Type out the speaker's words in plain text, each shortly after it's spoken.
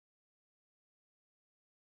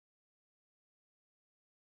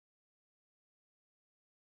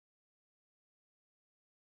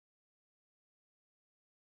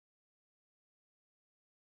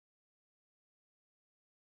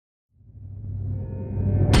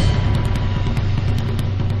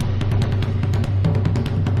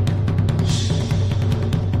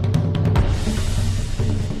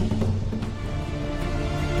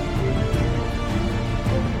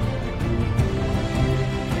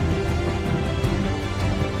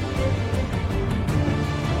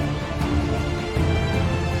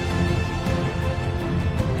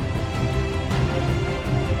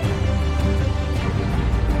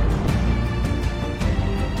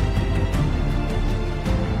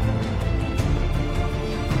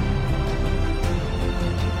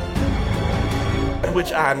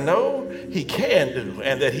which I know he can do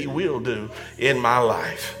and that he will do in my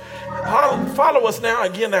life. Follow us now.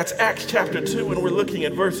 Again, that's Acts chapter 2, and we're looking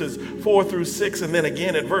at verses 4 through 6, and then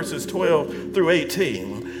again at verses 12 through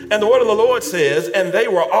 18. And the word of the Lord says, and they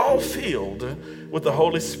were all filled with the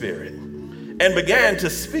Holy Spirit and began to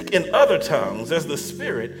speak in other tongues as the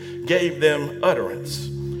Spirit gave them utterance.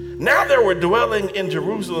 Now there were dwelling in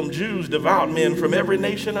Jerusalem Jews, devout men from every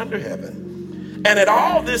nation under heaven. And at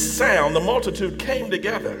all this sound, the multitude came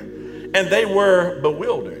together, and they were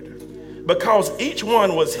bewildered, because each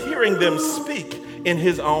one was hearing them speak in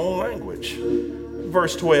his own language.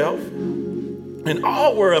 Verse 12, and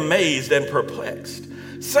all were amazed and perplexed,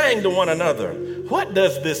 saying to one another, what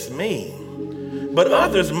does this mean? But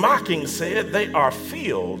others mocking said, they are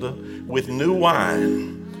filled with new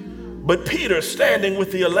wine. But Peter, standing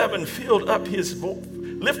with the 11,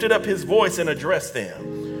 lifted up his voice and addressed them.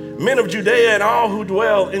 Men of Judea and all who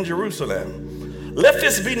dwell in Jerusalem, let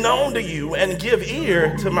this be known to you and give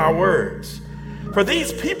ear to my words. For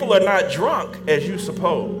these people are not drunk as you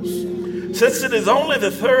suppose, since it is only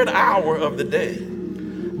the third hour of the day.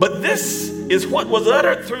 But this is what was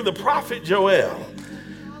uttered through the prophet Joel.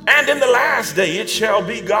 And in the last day it shall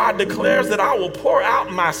be, God declares, that I will pour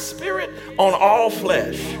out my spirit on all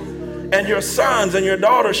flesh. And your sons and your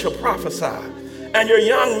daughters shall prophesy. And your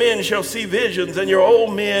young men shall see visions, and your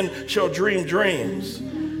old men shall dream dreams.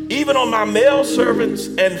 Even on my male servants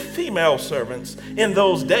and female servants in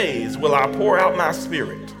those days will I pour out my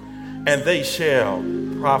spirit, and they shall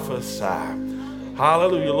prophesy.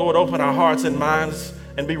 Hallelujah. Lord, open our hearts and minds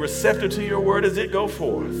and be receptive to your word as it go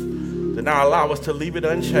forth. To now allow us to leave it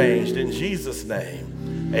unchanged. In Jesus'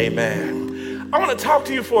 name, amen. I want to talk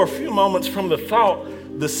to you for a few moments from the thought,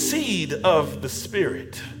 the seed of the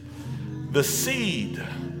Spirit. The seed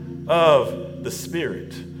of the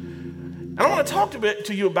Spirit. And I want to talk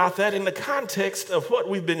to you about that in the context of what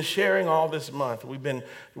we've been sharing all this month. We've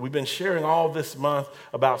been sharing all this month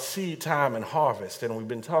about seed time and harvest, and we've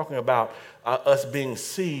been talking about us being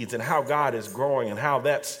seeds and how God is growing and how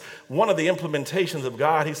that's one of the implementations of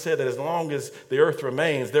God. He said that as long as the earth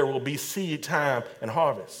remains, there will be seed time and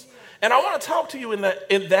harvest. And I want to talk to you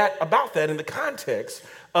about that in the context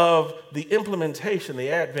of the implementation, the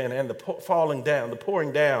advent, and the pouring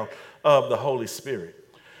down of the Holy Spirit.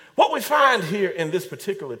 What we find here in this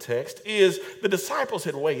particular text is the disciples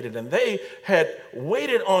had waited, and they had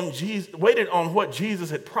waited on what Jesus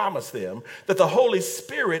had promised them, that the Holy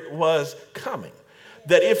Spirit was coming.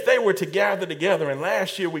 That if they were to gather together, and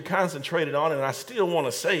last year we concentrated on it, and I still want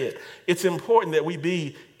to say it, it's important that we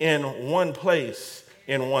be in one place,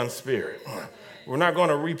 in one spirit. We're not going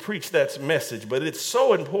to re-preach that message, but it's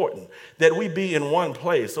so important that we be in one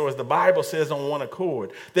place, or as the Bible says, on one accord,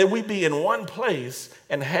 that we be in one place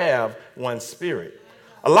and have one spirit.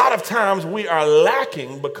 A lot of times we are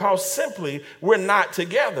lacking because simply we're not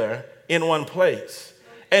together in one place.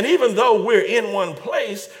 And even though we're in one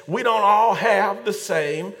place, we don't all have the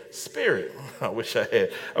same spirit. I wish I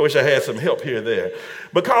had some help here there.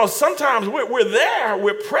 Because sometimes we're there,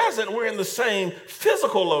 we're present, we're in the same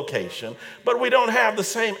physical location, but we don't have the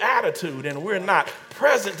same attitude, and we're not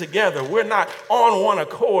present together. We're not on one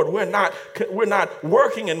accord. We're not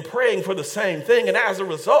working and praying for the same thing. And as a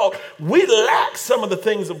result, we lack some of the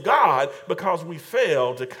things of God because we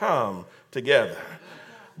fail to come together.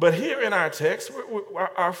 But here in our text,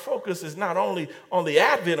 our focus is not only on the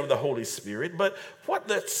advent of the Holy Spirit, but what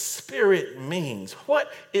that Spirit means,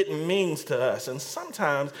 what it means to us. And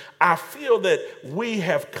sometimes I feel that we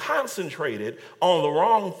have concentrated on the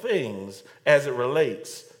wrong things as it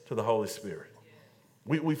relates to the Holy Spirit.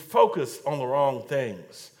 We focus on the wrong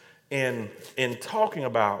things in talking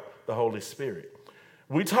about the Holy Spirit.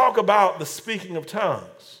 We talk about the speaking of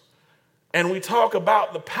tongues, and we talk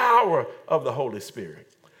about the power of the Holy Spirit.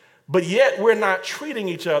 But yet we're not treating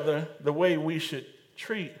each other the way we should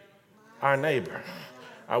treat our neighbor.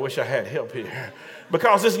 I wish I had help here.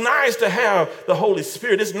 Because it's nice to have the Holy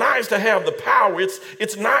Spirit. It's nice to have the power.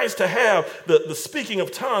 It's nice to have the speaking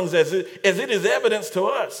of tongues as it is evidence to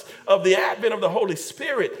us of the advent of the Holy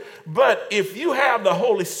Spirit. But if you have the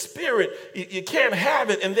Holy Spirit, you can't have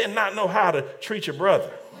it and then not know how to treat your brother.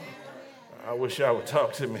 I wish I would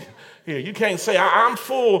talk to me here. You can't say, I'm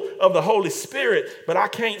full of the Holy Spirit, but I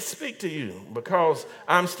can't speak to you because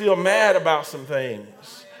I'm still mad about some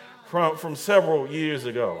things from several years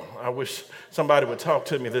ago. I wish somebody would talk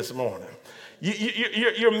to me this morning.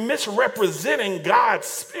 You're misrepresenting God's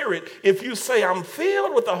Spirit if you say, I'm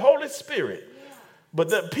filled with the Holy Spirit, but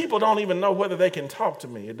the people don't even know whether they can talk to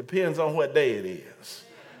me. It depends on what day it is.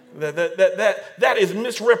 That is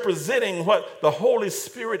misrepresenting what the Holy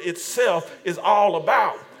Spirit itself is all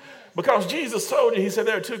about. Because Jesus told you, he said,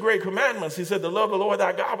 there are two great commandments. He said, to love the Lord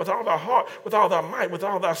thy God with all thy heart, with all thy might, with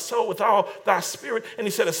all thy soul, with all thy spirit. And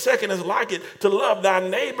he said, a second is like it, to love thy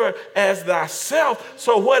neighbor as thyself.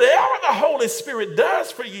 So whatever the Holy Spirit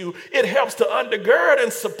does for you, it helps to undergird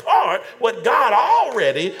and support what God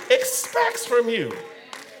already expects from you.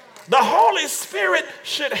 The Holy Spirit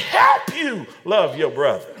should help you love your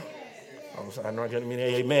brother. I'm not getting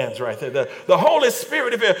many amens right there. The Holy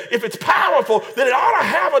Spirit, if it's powerful, then it ought to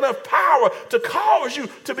have enough power to cause you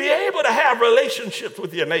to be able to have relationships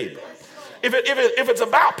with your neighbor. If it's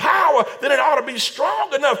about power, then it ought to be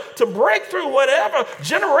strong enough to break through whatever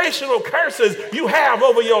generational curses you have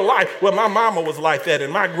over your life. Well, my mama was like that,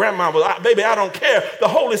 and my grandma was, baby, I don't care. The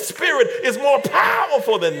Holy Spirit is more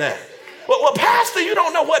powerful than that. Well, Pastor, you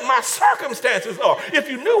don't know what my circumstances are. If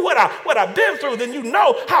you knew what I've been through, then you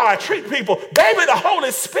know how I treat people. Baby, the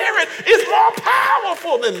Holy Spirit is more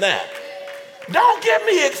powerful than that. Don't give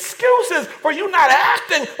me excuses for you not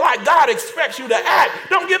acting like God expects you to act.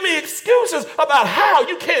 Don't give me excuses about how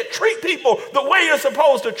you can't treat people the way you're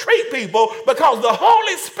supposed to treat people, because the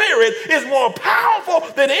Holy Spirit is more powerful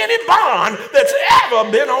than any bond that's ever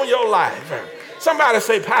been on your life. Somebody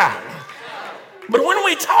say power. But when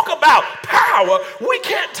we talk about power, we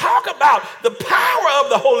can't talk about the power of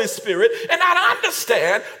the Holy Spirit and not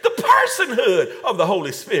understand the personhood of the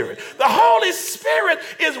Holy Spirit. The Holy Spirit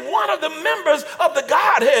is one of the members of the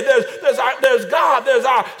Godhead. There's God, there's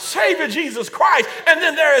our Savior Jesus Christ, and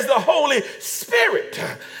then there is the Holy Spirit.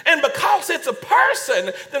 And because it's a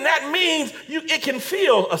person, then that means it can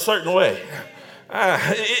feel a certain way.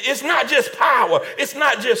 It's not just power. It's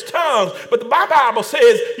not just tongues. But the Bible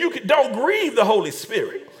says don't grieve the Holy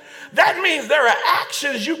Spirit. That means there are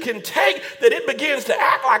actions you can take that it begins to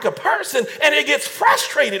act like a person, and it gets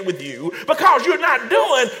frustrated with you because you're not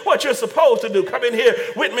doing what you're supposed to do. Come in here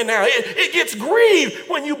with me now. It gets grieved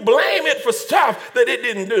when you blame it for stuff that it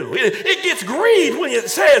didn't do. It gets grieved when it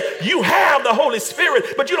says you have the Holy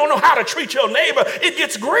Spirit, but you don't know how to treat your neighbor. It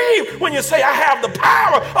gets grieved when you say I have the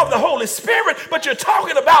power of the Holy Spirit, but you're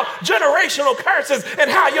talking about generational curses and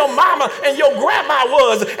how your mama and your grandma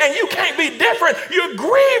was, and you can't be different. You're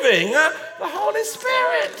grieving the Holy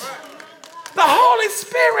Spirit. The Holy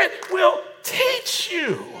Spirit will teach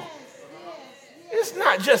you. It's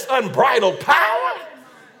not just unbridled power.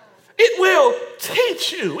 It will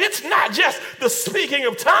teach you. It's not just the speaking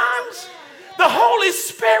of tongues. The Holy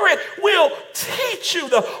Spirit will teach you.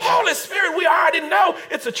 The Holy Spirit, we already know,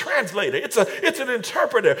 it's a translator. It's an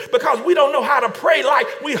interpreter, because we don't know how to pray like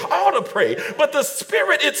we ought to pray. But the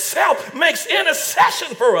Spirit itself makes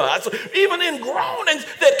intercession for us, even in groanings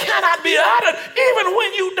that cannot be uttered, even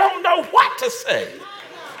when you don't know what to say.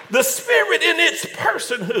 The Spirit in its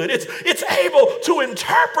personhood, it's able to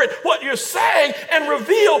interpret what you're saying and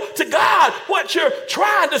reveal to God what you're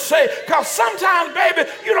trying to say. Because sometimes, baby,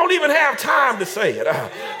 you don't even have time to say it.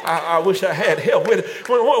 I wish I had help with it.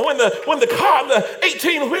 When the car, the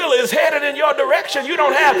 18-wheeler is headed in your direction, you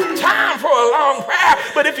don't have time for a long prayer.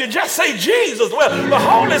 But if you just say Jesus, well, the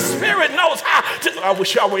Holy Spirit knows how to. I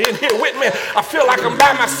wish y'all were in here with me. I feel like I'm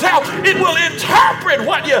by myself. It will interpret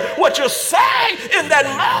what you're saying in that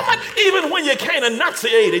moment. Even when you can't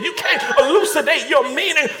enunciate it, you can't elucidate your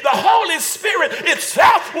meaning, the Holy Spirit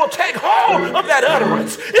itself will take hold of that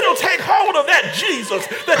utterance. It'll take hold of that Jesus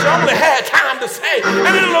that you only had time to say, and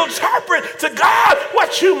it'll interpret to God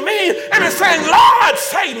what you mean. And it's saying, Lord,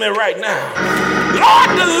 save me right now. Lord,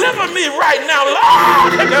 deliver me right now. Lord,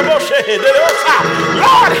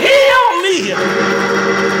 heal me.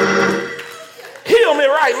 Heal me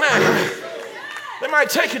right now. They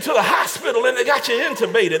might take you to the hospital and they got you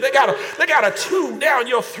intubated. They got a tube down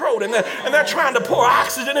your throat, and they're trying to pour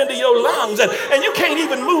oxygen into your lungs, and you can't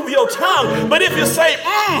even move your tongue. But if you say,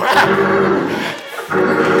 I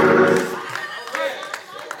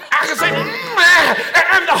can say,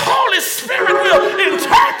 and the Holy Spirit will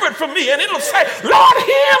interpret for me, and it'll say, Lord,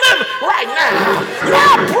 heal him right now.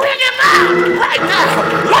 Lord, bring him out right now.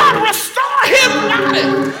 Lord, restore his body.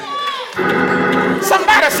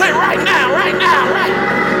 Somebody say right now, right now, right.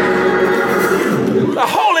 The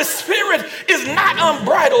Holy Spirit is not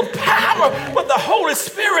unbridled power, but the Holy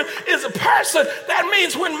Spirit is a person. That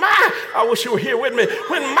means I wish you were here with me,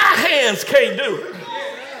 when my hands can't do it.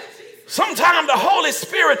 Sometimes the Holy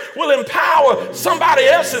Spirit will empower somebody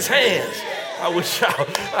else's hands. I wish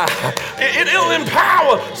it'll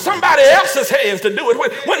empower somebody else's hands to do it.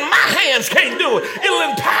 When my hands can't do it, it'll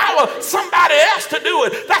empower somebody else to do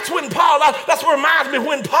it. That's what reminds me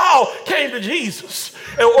when Paul came to Jesus,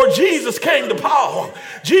 or Jesus came to Paul.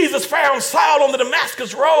 Jesus found Saul on the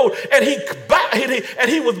Damascus road, and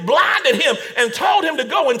he was blinded him and told him to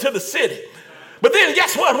go into the city. But then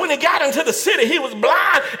guess what? When he got into the city, he was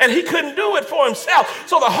blind and he couldn't do it for himself.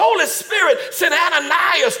 So the Holy Spirit sent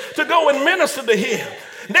Ananias to go and minister to him.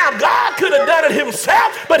 Now, God could have done it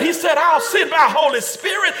himself, but he said, I'll send my Holy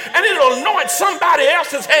Spirit and it'll anoint somebody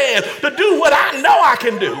else's hand to do what I know I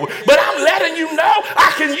can do. But I'm letting you know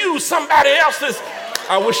I can use somebody else's.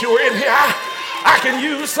 I wish you were in here. I can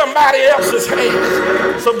use somebody else's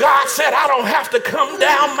hands. So God said, I don't have to come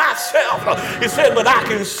down myself. He said, but I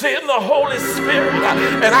can send the Holy Spirit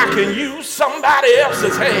and I can use somebody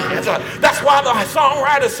else's hands. That's why the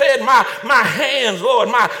songwriter said, my hands, Lord,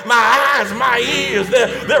 my eyes, my ears,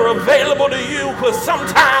 they're available to you, because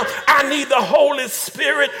sometimes I need the Holy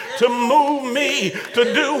Spirit to move me to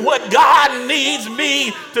do what God needs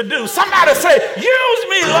me to do. Somebody say, use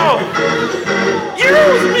me, Lord.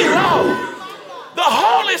 Use me, Lord. The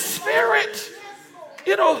Holy Spirit,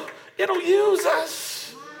 it'll use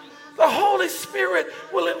us. The Holy Spirit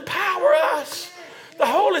will empower us. The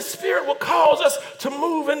Holy Spirit will cause us to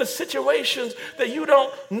move into situations that you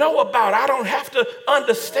don't know about. I don't have to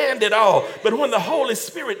understand it all. But when the Holy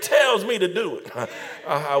Spirit tells me to do it,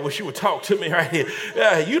 I wish you would talk to me right here.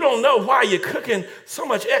 You don't know why you're cooking so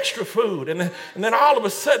much extra food. And then all of a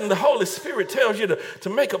sudden the Holy Spirit tells you to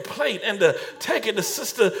make a plate and to take it to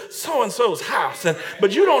Sister So-and-so's house.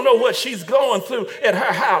 But you don't know what she's going through at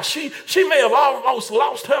her house. She may have almost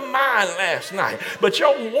lost her mind last night. But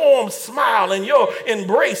your warm smile and your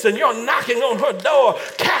embrace and your knocking on her door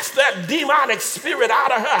cast that demonic spirit out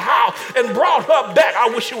of her house and brought her back. I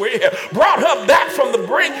wish you were here. Brought her back from the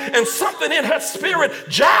brink, and something in her spirit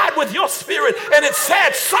jied with your spirit, and it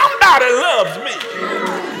said, somebody loves me.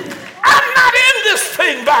 I'm not in this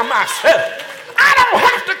thing by myself. I don't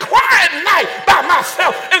have to cry at night by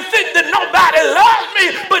myself and think that nobody loves me,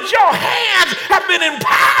 but your hands have been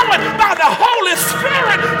empowered by the Holy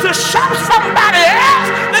Spirit to show somebody else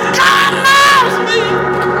that God loves me.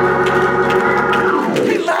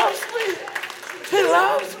 He loves me. He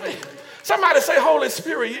loves me. Somebody say, Holy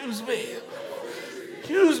Spirit, use me.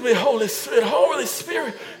 Use me, Holy Spirit. Holy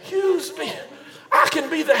Spirit, use me. I can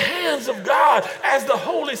be the hands of God as the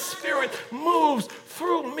Holy Spirit moves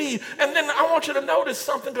through me. And then I want you to notice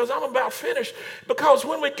something, because I'm about finished. Because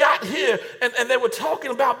when we got here and they were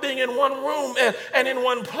talking about being in one room and in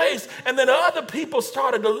one place, and then other people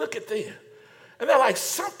started to look at them. And they're like,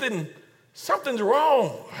 something's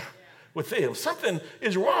wrong with them. Something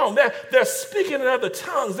is wrong. They're speaking in other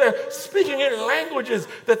tongues. They're speaking in languages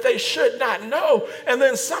that they should not know. And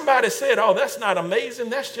then somebody said, oh, that's not amazing.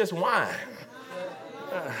 That's just wine.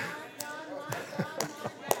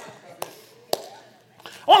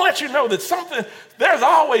 I want to let you know that there's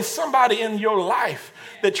always somebody in your life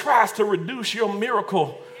that tries to reduce your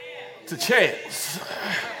miracle to chance.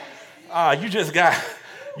 You just got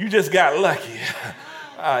lucky.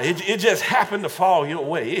 It just happened to fall your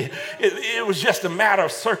way. It was just a matter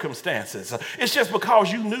of circumstances. It's just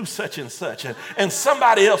because you knew such and such, and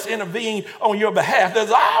somebody else intervened on your behalf.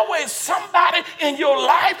 There's always somebody in your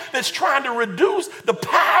life that's trying to reduce the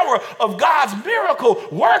power of God's miracle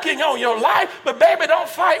working on your life. But baby, don't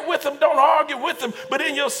fight with them. Don't argue with them. But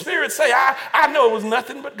in your spirit say, I know it was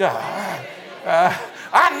nothing but God.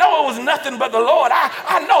 I know it was nothing but the Lord.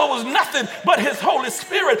 I know it was nothing but his Holy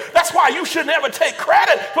Spirit. That's why you should never take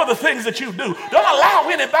credit for the things that you do. Don't allow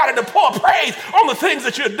anybody to pour praise on the things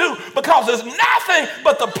that you do, because there's nothing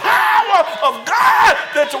but the power of God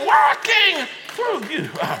that's working through you.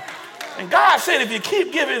 And God said, if you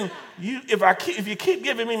keep giving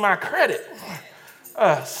me my credit,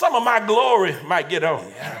 some of my glory might get on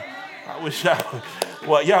you. I wish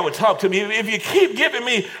y'all would talk to me. If you keep giving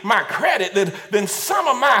me my credit, then some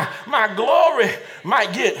of my glory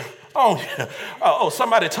might get on you.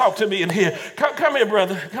 Somebody talk to me in here. Come here,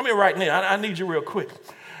 brother. Come here right now. I need you real quick.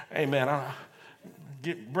 Hey, man,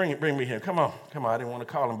 bring me here. Come on. I didn't want to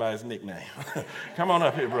call him by his nickname. Come on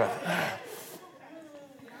up here, brother.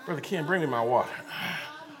 Brother Ken, bring me my water.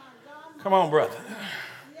 Come on, brother.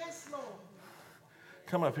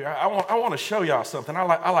 Come up here. I want to show y'all something.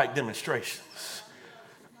 I like demonstrations.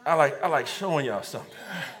 I like showing y'all something.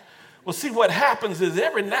 Well, see, what happens is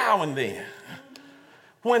every now and then,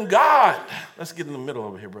 when God, let's get in the middle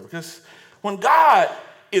over here, brother, because when God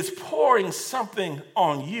is pouring something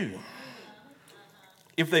on you,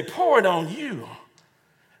 if they pour it on you,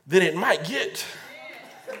 then it might get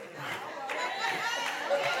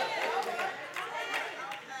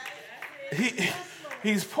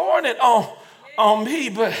he's pouring it on me,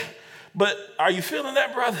 but are you feeling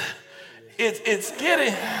that, brother? It's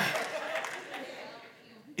getting,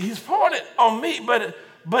 he's pouring it on me, but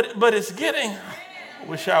it's getting, I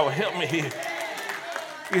wish y'all would help me here.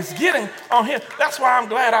 is getting on him. That's why I'm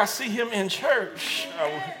glad I see him in church.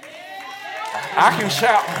 I can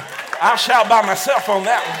shout. I'll shout by myself on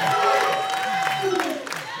that one.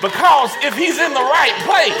 Because if he's in the right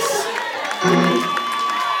place,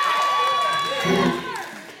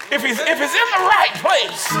 if he's in the right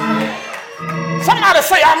place, somebody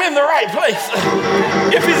say, I'm in the right place.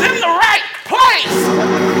 If he's in the right place,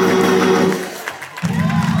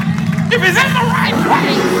 if he's in the right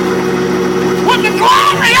place, with the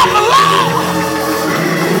glory of the Lord,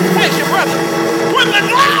 thank you, brother, with the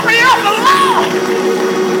glory of the Lord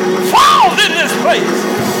falls in this place,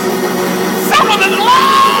 some of the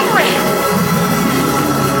glory,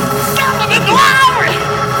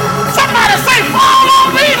 somebody say, fall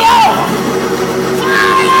on me, Lord,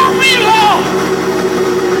 fall on me, Lord,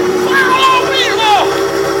 fall on me, Lord,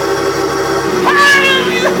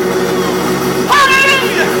 hallelujah,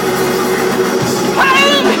 hallelujah,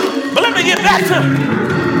 hallelujah. But let me get back to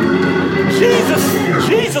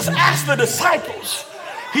Jesus asked the disciples,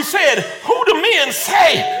 he said, who do men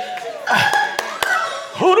say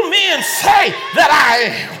that I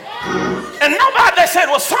am? And nobody, they said,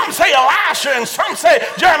 well, some say Elisha and some say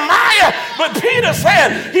Jeremiah. But Peter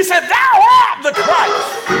said, he said, thou art the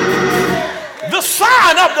Christ, the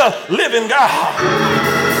Son of the living God.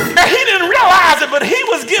 And he didn't realize it, but he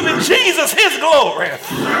was giving Jesus his glory.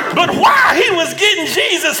 But while he was getting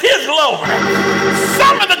Jesus his glory,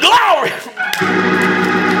 some of the glory,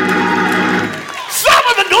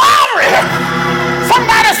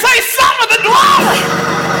 somebody say some of the glory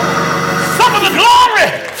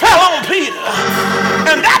fell on Peter.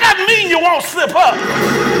 And that doesn't mean you won't slip up,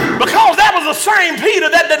 because that was the same Peter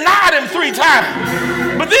that denied him 3 times.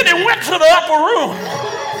 But then he went to the upper room.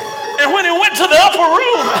 And when he went to the upper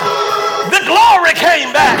room, the glory came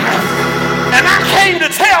back. And I came to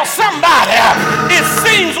tell somebody, it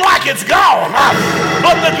seems like it's gone,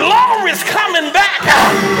 but the glory's coming back.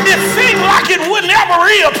 It seemed like it would never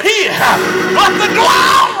reappear, but the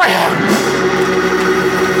glory.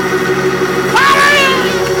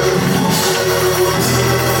 Hallelujah.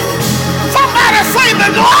 Somebody say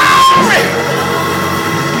the glory.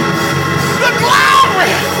 The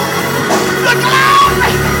glory. The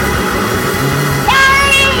glory.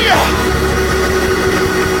 Hallelujah.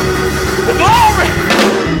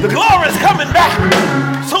 The glory is coming back.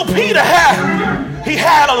 So Peter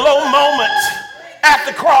had a low moment at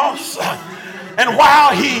the cross. And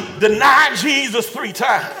while he denied Jesus 3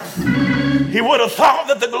 times, he would have thought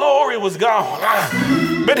that the glory was gone.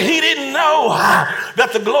 But he didn't know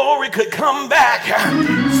that the glory could come back.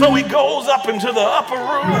 So he goes up into the upper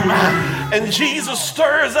room, and Jesus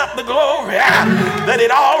stirs up the glory that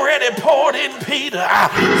had already poured in Peter.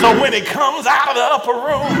 So when he comes out of the upper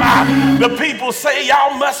room, the people say,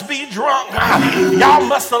 y'all must be drunk. Y'all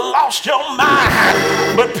must have lost your mind.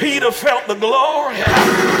 But Peter felt the glory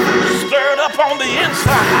stirred up on the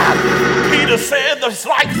inside. Peter said, it's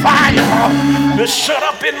like fire that's shut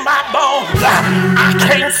up in my bones. I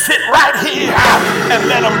can't sit right here and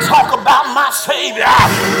let them talk about my Savior.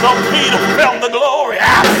 So Peter felt the glory,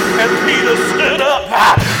 and Peter stood up,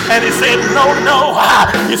 and he said, no.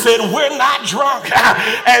 He said, we're not drunk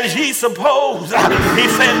as ye suppose. He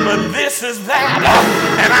said, but this is that.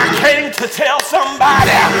 And I came to tell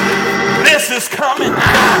somebody, this is coming,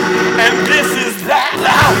 and this is that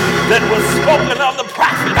that was spoken of the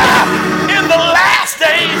prophet. In the last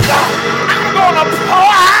days, I'm going to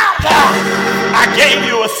pour out. I gave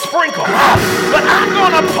you a sprinkle, but I'm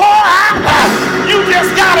going to pour out. You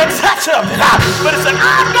just got a touch of it. But it said,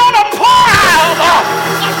 I'm going to pour out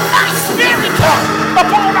my spirit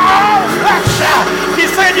upon all flesh. He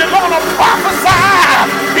said, you're going to prophesy.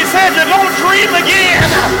 He said, you're going to dream again.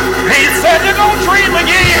 He said, you're going to dream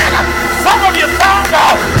again. Some of you thought,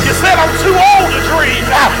 you said, I'm too old to dream.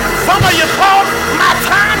 Some of you thought, my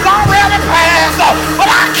time's already passed. But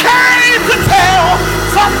I came to tell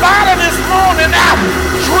somebody this morning,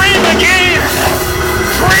 dream again.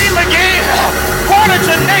 Dream again. Point at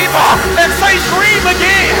your neighbor and say, dream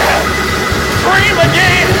again. Dream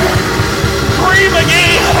again. Dream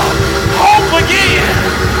again. Hope again.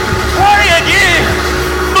 Pray again.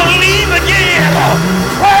 Believe again.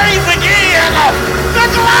 Praise again. The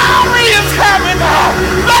glory is coming.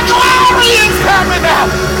 The glory is coming.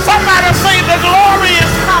 Somebody say the glory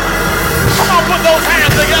is coming. Come on, put those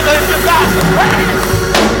hands together and give God some praise.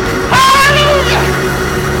 Hallelujah.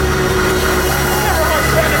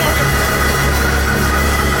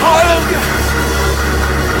 Hallelujah.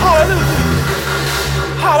 Hallelujah.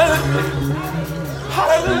 Hallelujah.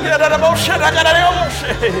 Hallelujah.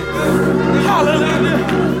 Hallelujah.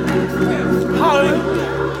 Hallelujah.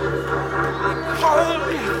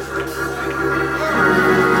 Hallelujah.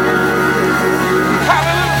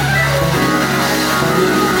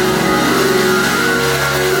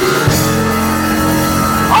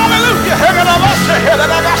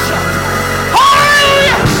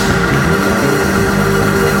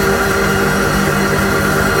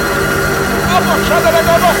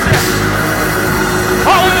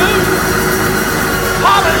 Hallelujah.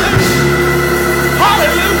 Hallelujah.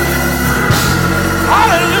 Hallelujah.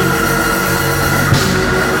 Hallelujah.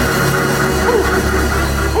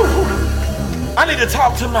 I need to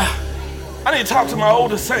talk to my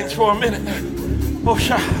older saints for a minute.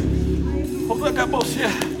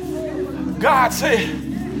 God said,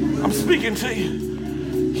 I'm speaking to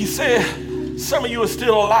you. He said, some of you are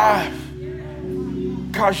still alive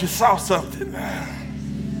because you saw something.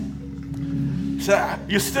 He said,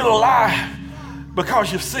 you're still alive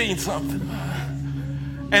because you've seen something.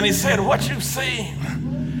 And he said, what you've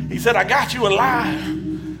seen, he said, I got you alive.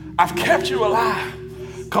 I've kept you alive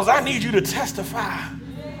because I need you to testify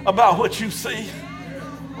about what you see.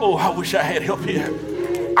 Oh, I wish I had help here.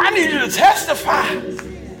 I need you to testify.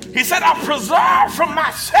 He said, I preserve from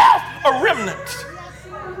myself a remnant.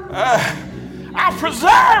 I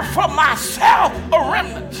preserve for myself a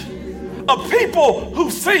remnant of people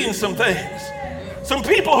who've seen some things. Some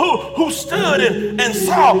people who stood and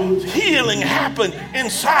saw healing happen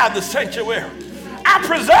inside the sanctuary. I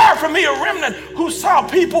preserve for me a remnant who saw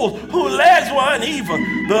people whose legs were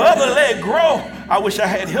uneven, the other leg grow. I wish I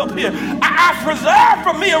had help here. I preserve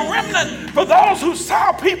for me a remnant for those who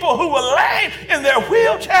saw people who were lame in their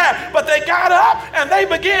wheelchair, but they got up and they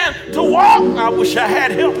began to walk. I wish I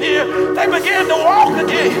had help here. They began to walk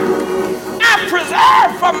again. I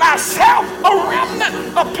preserve for myself a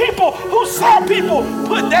remnant of people who saw people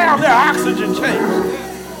put down their oxygen chains.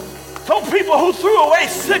 Those people who threw away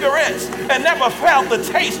cigarettes and never felt the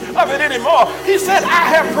taste of it anymore. He said, I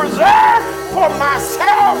have preserved for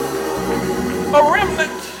myself a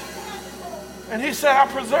remnant. And he said, I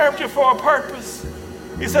preserved you for a purpose.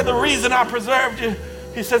 He said, the reason I preserved you,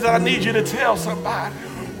 he says, I need you to tell somebody.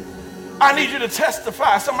 I need you to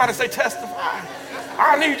testify. Somebody say testify.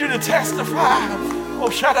 I need you to testify. Oh,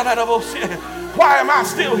 shout out of why am I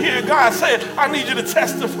still here? God said, I need you to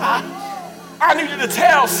testify. I need you to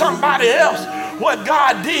tell somebody else what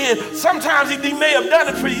God did. Sometimes he may have done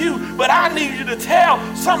it for you, but I need you to tell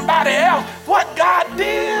somebody else what God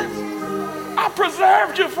did. I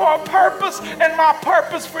preserved you for a purpose, and my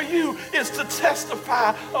purpose for you is to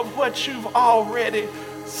testify of what you've already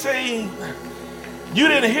seen. You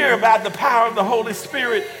didn't hear about the power of the Holy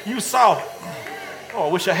Spirit. You saw it. Oh, I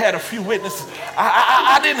wish I had a few witnesses.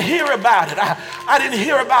 I didn't hear about it. I didn't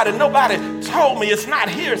hear about it. Nobody told me. It's not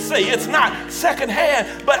hearsay. It's not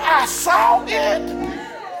secondhand. But I saw it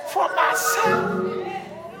for myself.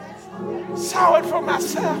 Saw it for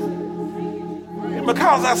myself. And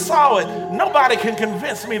because I saw it, nobody can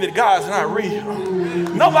convince me that God's not real.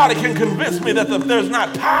 Nobody can convince me that there's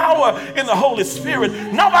not power in the Holy Spirit.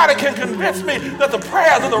 Nobody can convince me that the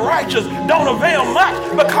prayers of the righteous don't avail much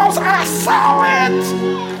because I saw it.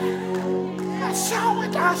 I saw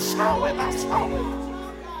it. I saw it. I saw it.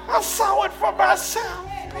 I saw it for myself.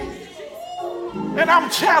 And I'm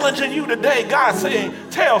challenging you today. God's saying,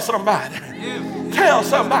 tell somebody. Tell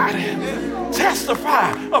somebody.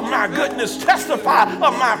 Testify of my goodness, testify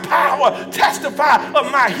of my power, testify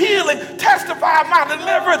of my healing, testify of my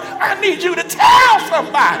deliverance. I need you to tell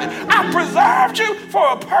somebody. I preserved you for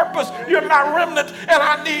a purpose. You're my remnant, and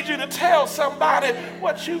I need you to tell somebody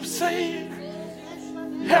what you've seen.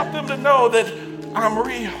 Help them to know that I'm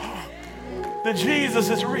real, that Jesus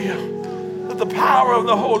is real, that the power of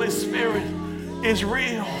the Holy Spirit is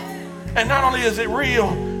real. And not only is it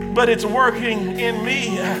real, but it's working in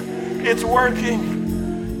me. It's working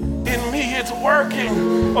in me. It's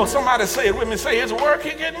working. Oh, somebody say it with me. Say, it's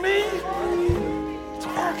working in me. It's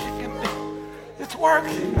working in me. It's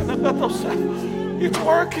working. It's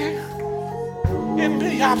working in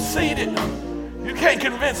me. I've seen it. You can't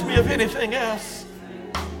convince me of anything else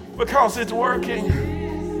because it's working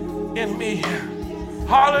in me.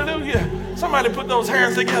 Hallelujah. Somebody put those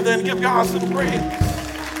hands together and give God some praise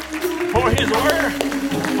for his word.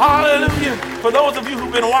 Hallelujah. For those of you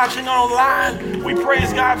who've been watching online, we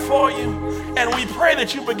praise God for you. And we pray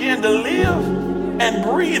that you begin to live and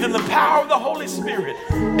breathe in the power of the Holy Spirit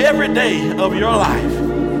every day of your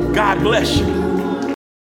life. God bless you.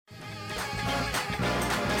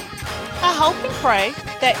 I hope and pray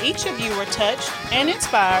that each of you were touched and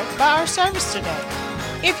inspired by our service today.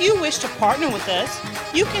 If you wish to partner with us,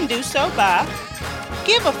 you can do so by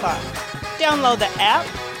Giveify. Download the app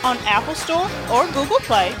on Apple Store or Google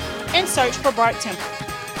Play and search for Bright Temple.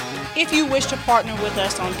 If you wish to partner with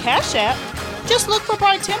us on Cash App, just look for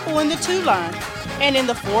Bright Temple in the 2 line, and in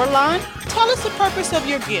the 4 line, tell us the purpose of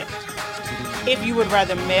your gift. If you would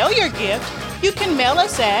rather mail your gift, you can mail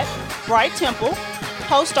us at Bright Temple,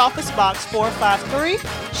 Post Office Box 453,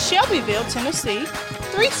 Shelbyville, Tennessee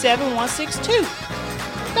 37162.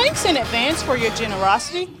 Thanks in advance for your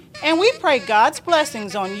generosity, and we pray God's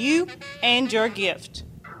blessings on you and your gift.